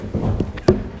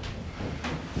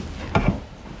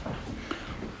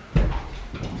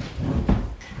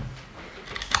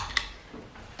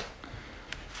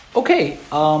Okay,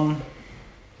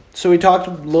 so we talked a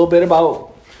little bit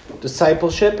about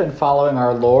discipleship and following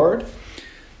our Lord.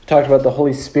 We talked about the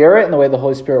Holy Spirit and the way the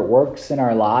Holy Spirit works in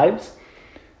our lives.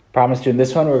 Promised you in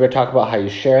this one we're going to talk about how you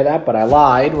share that, but I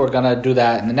lied. We're going to do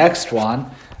that in the next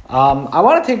one. I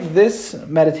want to take this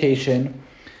meditation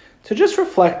to just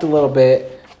reflect a little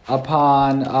bit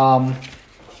upon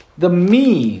the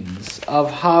means of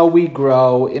how we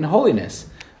grow in holiness.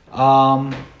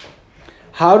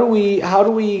 What do we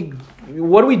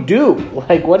do?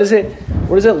 Like, what does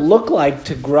it look like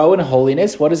to grow in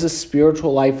holiness? What does a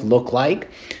spiritual life look like?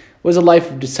 What does a life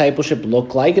of discipleship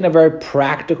look like in a very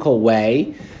practical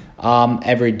way?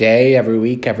 Every day, every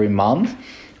week, every month.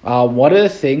 What are the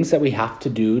things that we have to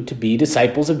do to be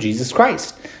disciples of Jesus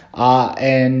Christ?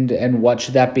 And what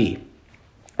should that be?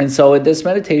 And so in this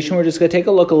meditation, we're just going to take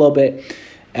a look a little bit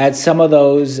at some of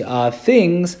those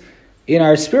things in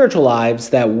our spiritual lives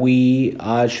that we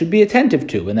should be attentive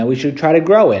to and that we should try to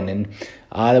grow in and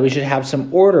that we should have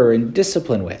some order and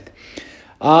discipline with.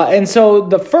 And so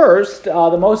the first,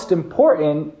 the most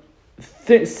important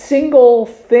single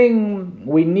thing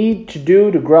we need to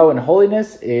do to grow in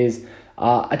holiness is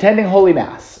attending Holy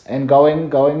Mass and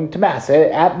going to Mass.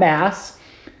 At Mass,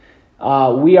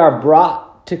 we are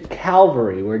brought to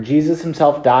Calvary, where Jesus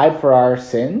himself died for our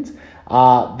sins.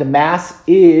 The Mass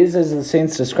is, as the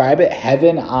saints describe it,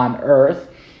 heaven on earth.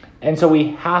 And so we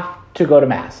have to go to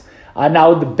Mass.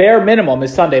 Now, the bare minimum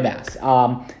is Sunday Mass.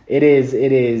 It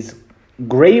is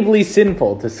gravely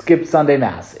sinful to skip Sunday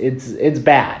Mass. It's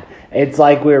bad. It's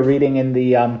like we were reading in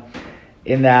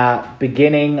that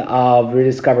beginning of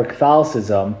Rediscover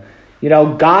Catholicism. You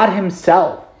know, God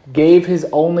himself gave his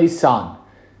only Son,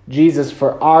 Jesus,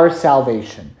 for our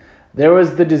salvation. There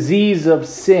was the disease of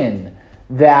sin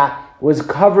that was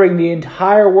covering the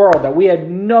entire world that we had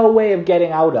no way of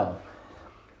getting out of.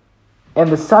 And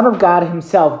the Son of God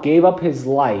himself gave up his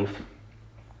life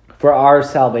for our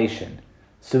salvation,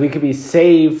 so we could be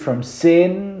saved from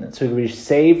sin, so we could be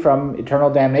saved from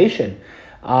eternal damnation.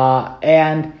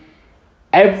 And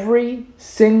every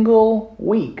single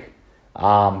week,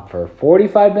 for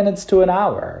 45 minutes to an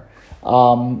hour,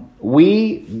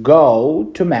 we go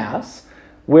to Mass,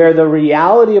 where the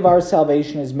reality of our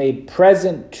salvation is made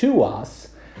present to us,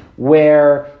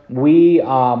 where we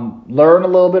learn a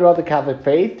little bit about the Catholic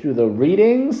faith through the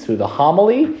readings, through the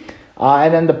homily,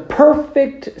 and then the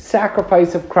perfect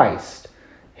sacrifice of Christ,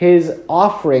 his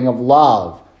offering of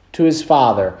love to his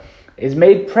Father, is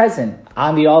made present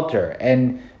on the altar.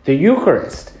 And the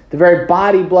Eucharist, the very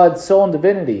body, blood, soul, and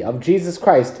divinity of Jesus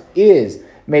Christ, is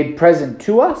made present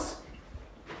to us.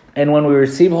 And when we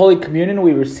receive Holy Communion,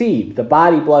 we receive the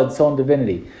body, blood, soul, and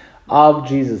divinity of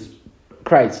Jesus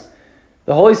Christ.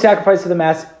 The holy sacrifice of the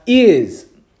Mass is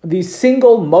the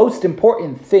single most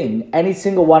important thing any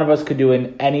single one of us could do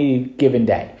in any given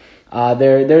day.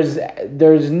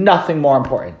 There's nothing more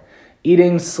important.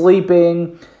 Eating,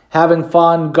 sleeping, having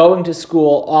fun, going to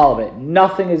school, all of it.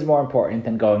 Nothing is more important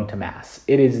than going to Mass.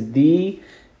 It is the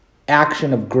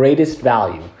action of greatest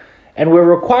value. And we're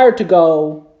required to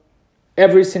go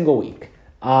every single week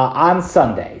on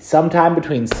Sunday, sometime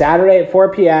between Saturday at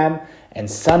 4 p.m.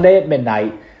 and Sunday at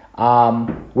midnight.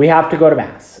 We have to go to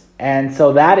Mass. And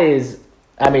so that is,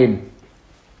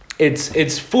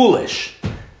 it's foolish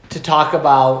to talk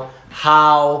about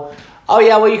how, oh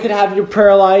yeah, well, you could have your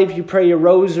prayer life, you pray your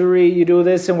rosary, you do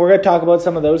this, and we're going to talk about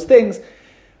some of those things.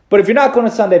 But if you're not going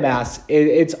to Sunday Mass,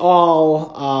 it's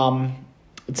all,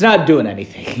 it's not doing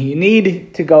anything. You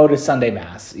need to go to Sunday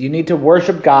Mass. You need to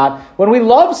worship God. When we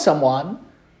love someone,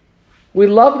 we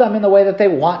love them in the way that they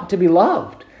want to be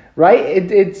loved, right?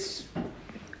 It's,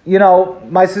 you know,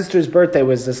 my sister's birthday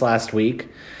was this last week.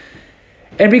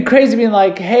 And it'd be crazy being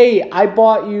like, hey, I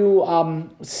bought you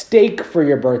steak for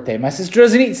your birthday. My sister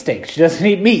doesn't eat steak. She doesn't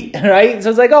eat meat, right? So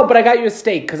it's like, oh, but I got you a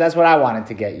steak because that's what I wanted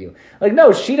to get you. Like,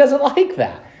 no, she doesn't like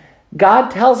that.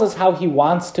 God tells us how he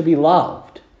wants to be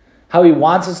loved, how he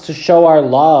wants us to show our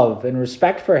love and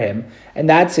respect for him, and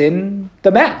that's in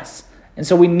the Mass. And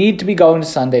so we need to be going to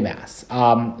Sunday Mass.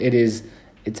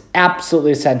 It's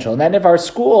absolutely essential. And then if our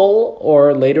school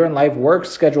or later in life work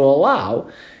schedule allow,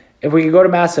 if we could go to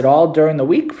Mass at all during the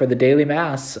week for the daily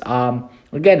Mass,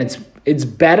 again, it's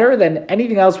better than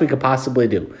anything else we could possibly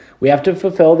do. We have to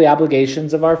fulfill the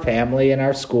obligations of our family and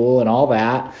our school and all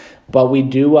that, but we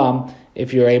do,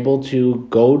 if you're able to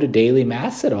go to daily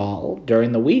Mass at all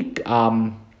during the week,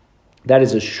 that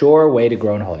is a sure way to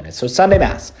grow in holiness. So Sunday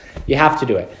Mass, you have to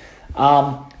do it.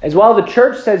 As well, the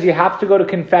church says you have to go to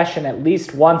confession at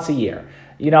least once a year.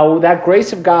 You know, that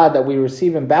grace of God that we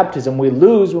receive in baptism, we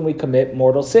lose when we commit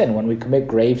mortal sin, when we commit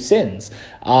grave sins.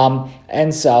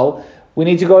 And so we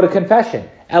need to go to confession.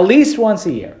 at least once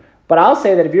a year. But I'll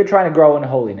say that if you're trying to grow in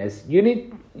holiness,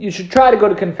 you should try to go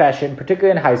to confession,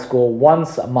 particularly in high school,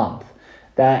 once a month.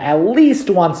 At least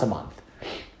once a month.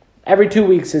 Every 2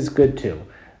 weeks is good too.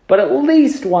 But at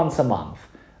least once a month.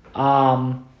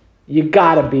 You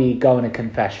gotta be going to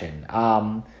confession.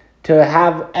 To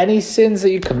have any sins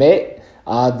that you commit,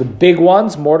 the big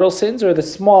ones, mortal sins, or the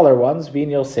smaller ones,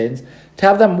 venial sins, to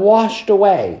have them washed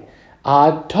away.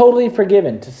 Totally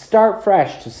forgiven, to start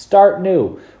fresh, to start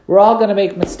new. We're all going to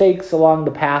make mistakes along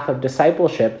the path of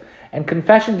discipleship, and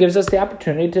confession gives us the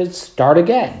opportunity to start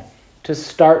again, to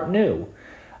start new.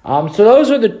 So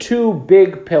those are the two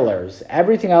big pillars.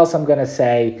 Everything else I'm going to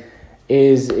say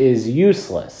is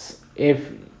useless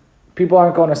if people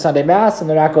aren't going to Sunday Mass and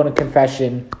they're not going to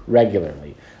confession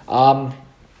regularly.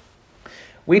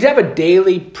 We need to have a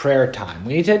daily prayer time.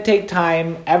 We need to take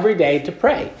time every day to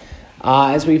pray.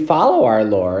 As we follow our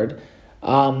Lord,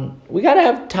 we got to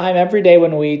have time every day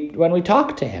when we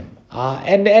talk to Him.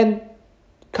 And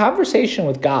conversation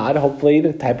with God, hopefully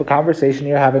the type of conversation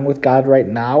you're having with God right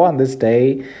now on this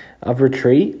day of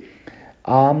retreat.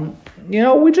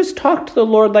 We just talk to the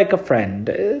Lord like a friend.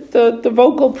 The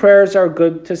vocal prayers are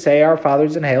good to say, Our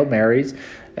Fathers and Hail Marys,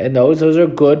 and those are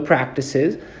good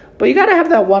practices. But you got to have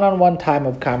that one-on-one time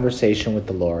of conversation with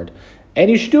the Lord. And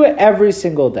you should do it every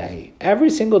single day,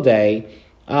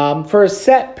 for a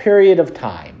set period of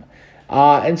time.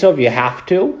 And so if you have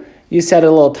to, you set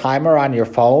a little timer on your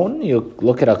phone, you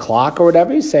look at a clock or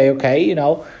whatever, you say, okay,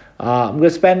 I'm going to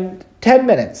spend 10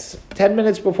 minutes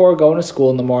before going to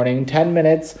school in the morning, 10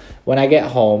 minutes when I get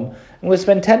home. I'm going to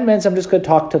spend 10 minutes, I'm just going to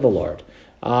talk to the Lord.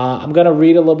 I'm going to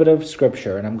read a little bit of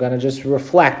scripture, and I'm going to just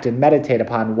reflect and meditate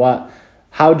upon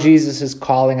how Jesus is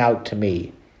calling out to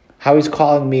me, how He's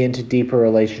calling me into deeper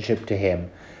relationship to Him,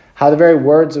 how the very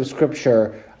words of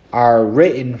scripture are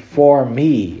written for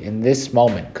me in this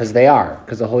moment, because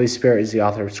the Holy Spirit is the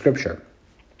author of scripture.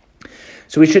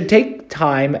 So we should take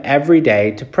time every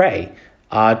day to pray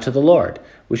to the Lord.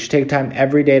 We should take time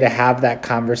every day to have that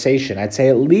conversation. I'd say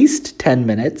at least 10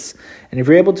 minutes. And if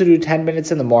you're able to do 10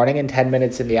 minutes in the morning and 10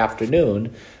 minutes in the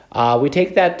afternoon, we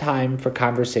take that time for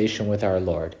conversation with our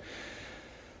Lord.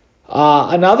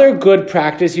 Another good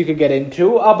practice you could get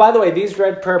into, by the way, these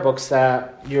red prayer books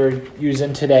that you're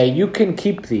using today, you can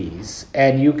keep these,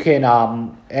 and you can,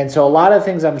 and so a lot of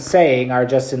things I'm saying are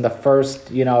just in the first,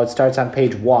 it starts on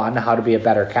page 1, how to be a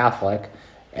better Catholic,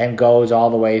 and goes all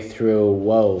the way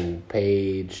through,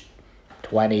 page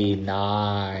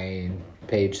 29,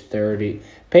 page 30,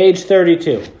 page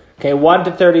 32, okay, 1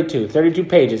 to 32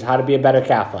 pages, how to be a better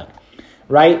Catholic,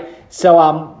 right? So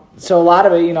a lot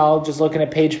of it, just looking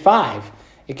at page 5,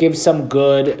 it gives some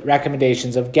good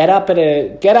recommendations of get up at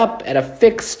a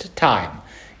fixed time.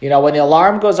 When the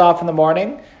alarm goes off in the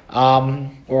morning,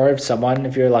 or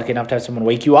if you're lucky enough to have someone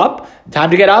wake you up,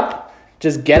 time to get up,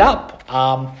 just get up.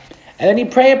 And then you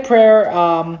pray a prayer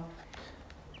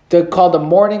called the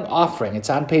morning offering. It's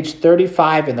on page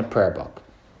 35 in the prayer book.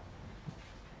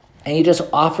 And you just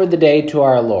offer the day to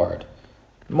our Lord.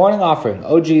 Morning offering,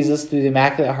 O Jesus, through the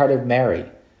Immaculate Heart of Mary,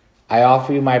 I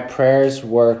offer you my prayers,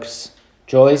 works,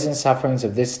 joys, and sufferings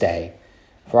of this day,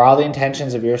 for all the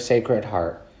intentions of your Sacred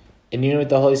Heart, in union with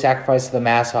the holy sacrifice of the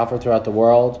Mass offered throughout the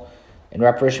world, in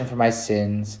reparation for my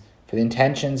sins, for the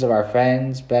intentions of our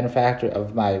friends, benefactors,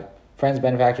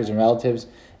 and relatives,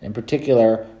 and in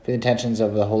particular, for the intentions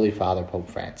of the Holy Father, Pope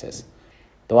Francis.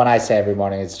 The one I say every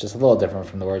morning is just a little different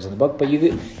from the words in the book, but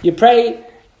you pray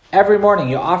every morning.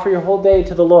 You offer your whole day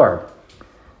to the Lord.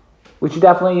 We should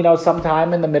definitely,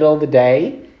 sometime in the middle of the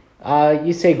day,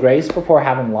 you say grace before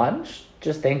having lunch.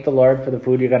 Just thank the Lord for the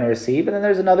food you're going to receive. And then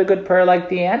there's another good prayer like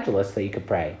the Angelus that you could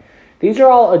pray. These are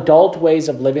all adult ways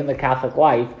of living the Catholic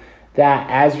life that,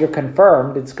 as you're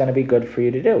confirmed, it's going to be good for you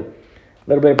to do. A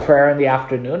little bit of prayer in the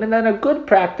afternoon. And then a good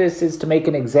practice is to make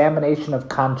an examination of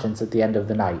conscience at the end of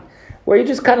the night, where you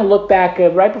just kind of look back,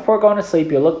 right before going to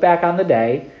sleep, you look back on the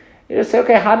day. You just say,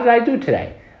 okay, how did I do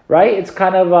today? Right? It's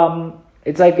kind of...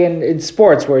 It's like in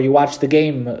sports where you watch the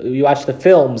game, you watch the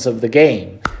films of the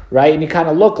game, right? And you kind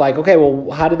of look like, okay, well,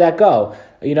 how did that go?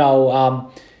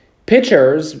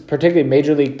 Pitchers, particularly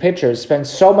major league pitchers, spend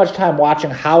so much time watching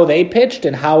how they pitched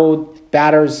and how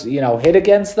batters, hit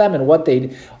against them and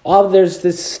there's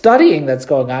this studying that's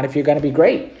going on if you're going to be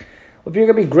great. If you're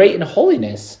going to be great in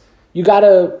holiness, you got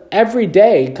to every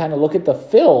day kind of look at the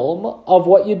film of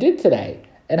what you did today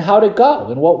and how to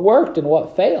go and what worked and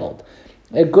what failed.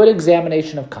 A good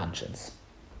examination of conscience.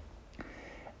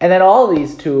 And then all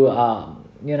these two,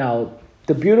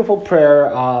 the beautiful prayer,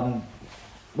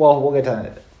 we'll get to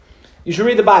it. You should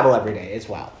read the Bible every day as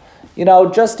well.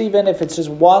 just even if it's just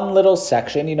one little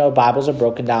section, Bibles are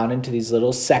broken down into these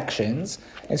little sections.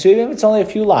 And so even if it's only a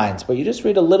few lines, but you just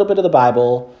read a little bit of the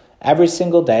Bible every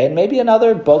single day, and maybe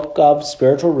another book of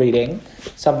spiritual reading,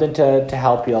 something to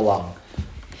help you along.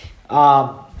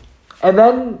 And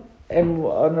then, in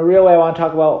a real way, I want to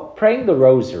talk about praying the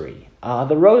Rosary.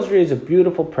 The Rosary is a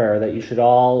beautiful prayer that you should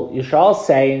all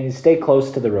say, and you stay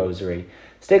close to the Rosary.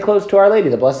 Stay close to Our Lady,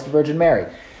 the Blessed Virgin Mary.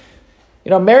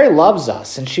 Mary loves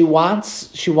us, and she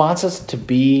wants us to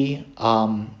be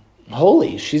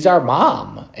holy. She's our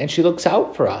mom, and she looks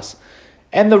out for us.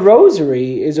 And the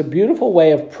Rosary is a beautiful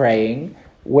way of praying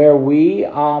where we,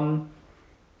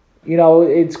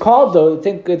 it's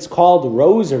called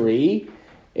Rosary.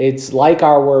 It's like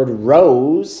our word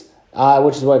rose,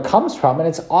 which is where it comes from, and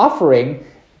it's offering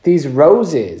these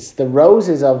roses, the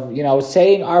roses of,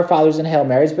 saying Our Fathers and Hail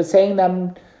Marys, but saying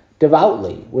them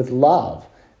devoutly, with love.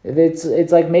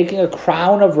 It's like making a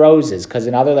crown of roses, because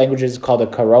in other languages it's called a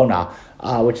corona,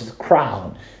 which is a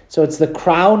crown. So it's the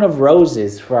crown of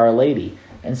roses for Our Lady.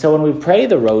 And so when we pray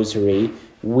the Rosary,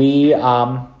 we're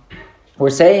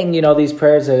saying, these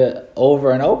prayers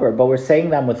over and over, but we're saying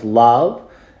them with love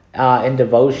and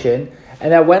devotion.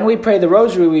 And that when we pray the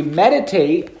Rosary, we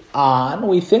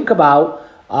think about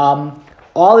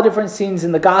all the different scenes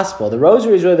in the Gospel. The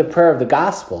Rosary is really the prayer of the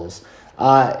Gospels.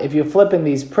 If you flip in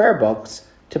these prayer books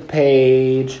to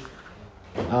page,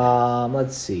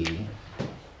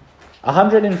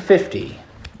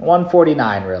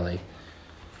 149 really.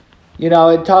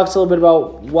 It talks a little bit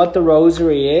about what the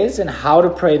Rosary is and how to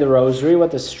pray the Rosary,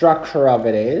 what the structure of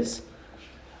it is.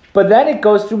 But then it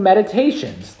goes through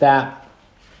meditations that,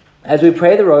 as we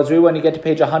pray the Rosary, when you get to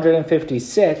page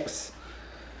 156,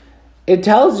 it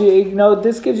tells you,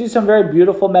 this gives you some very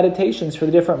beautiful meditations for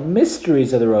the different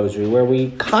mysteries of the Rosary, where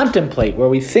we contemplate, where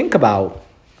we think about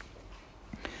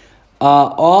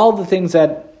all the things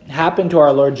that happened to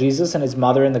our Lord Jesus and his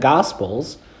mother in the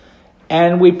Gospels.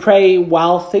 And we pray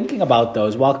while thinking about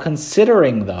those, while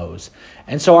considering those.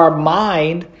 And so our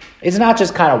mind is not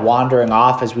just kind of wandering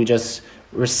off as we just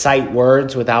recite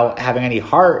words without having any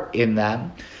heart in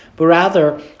them, but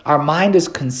rather our mind is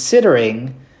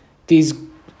considering these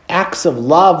acts of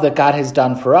love that God has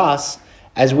done for us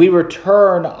as we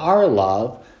return our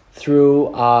love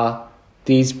through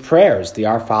these prayers, the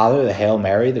Our Father, the Hail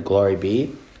Mary, the Glory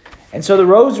Be. And so the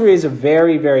Rosary is a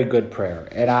very, very good prayer.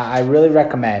 And I really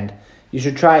recommend you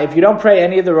should try. If you don't pray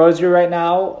any of the Rosary right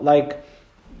now,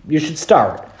 you should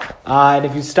start. And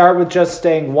if you start with just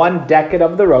saying one decade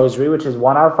of the Rosary, which is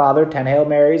 1 Our Father, 10 Hail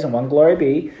Marys, and 1 Glory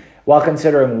Be, while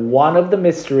considering one of the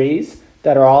mysteries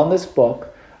that are all in this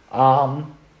book,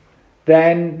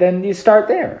 then you start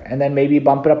there. And then maybe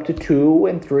bump it up to 2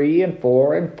 and 3 and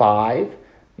 4 and 5.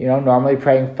 Normally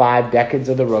praying 5 decades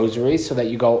of the Rosary so that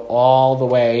you go all the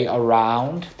way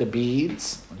around the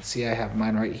beads. Let's see, I have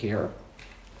mine right here.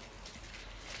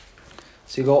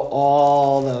 So you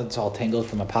go it's all tangled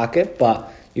from my pocket,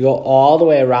 but you go all the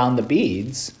way around the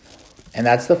beads, and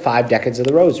that's the 5 decades of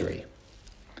the Rosary.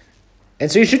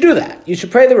 And so you should do that. You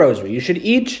should pray the Rosary. You should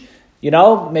each,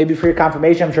 maybe for your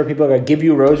confirmation, I'm sure people are going to give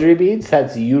you Rosary beads.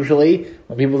 That's usually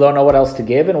when people don't know what else to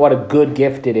give, and what a good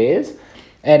gift it is.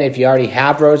 And if you already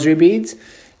have Rosary beads,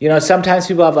 sometimes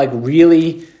people have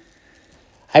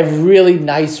really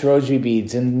nice Rosary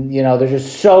beads, and they're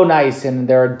just so nice, and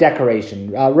they're a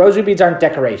decoration. Rosary beads aren't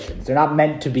decorations. They're not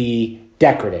meant to be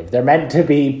decorative. They're meant to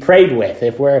be prayed with.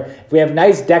 If we have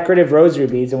nice decorative Rosary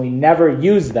beads and we never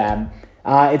use them,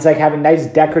 it's like having nice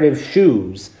decorative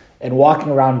shoes and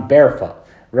walking around barefoot,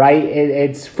 right?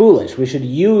 It's foolish. We should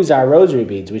use our Rosary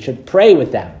beads. We should pray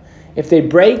with them. If they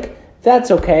break,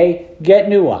 that's okay. Get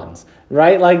new ones,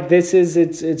 right?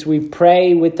 We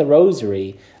pray with the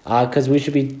Rosary because we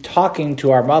should be talking to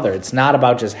our mother. It's not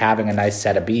about just having a nice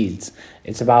set of beads.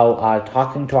 It's about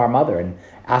talking to our mother and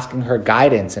asking her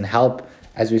guidance and help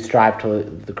as we strive to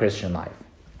live the Christian life.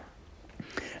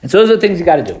 And so those are the things you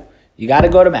got to do. You got to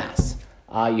go to Mass.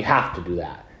 You have to do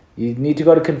that. You need to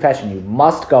go to confession. You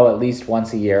must go at least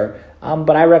once a year.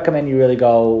 But I recommend you really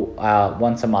go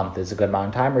once a month is a good amount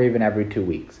of time, or even every 2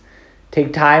 weeks.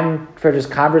 Take time for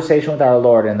just conversation with our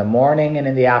Lord in the morning and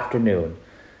in the afternoon.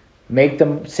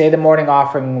 Say the morning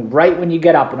offering right when you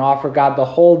get up and offer God the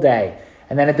whole day.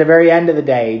 And then at the very end of the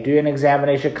day, do an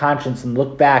examination of conscience and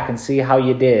look back and see how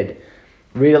you did.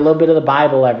 Read a little bit of the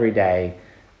Bible every day.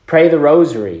 Pray the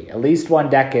Rosary, at least 1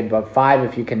 decade, but 5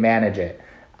 if you can manage it.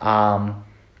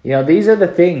 These are the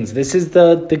things. This is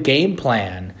the game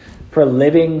plan for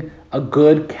living a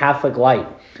good Catholic life.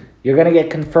 You're going to get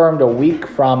confirmed a week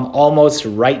from almost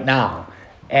right now.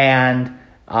 And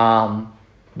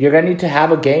You're going to need to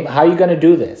have a game. How are you going to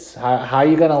do this? How are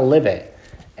you going to live it?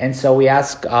 And so we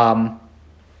ask the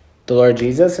Lord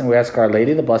Jesus, and we ask Our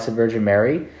Lady, the Blessed Virgin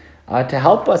Mary, to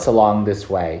help us along this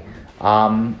way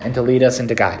and to lead us and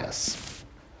to guide us.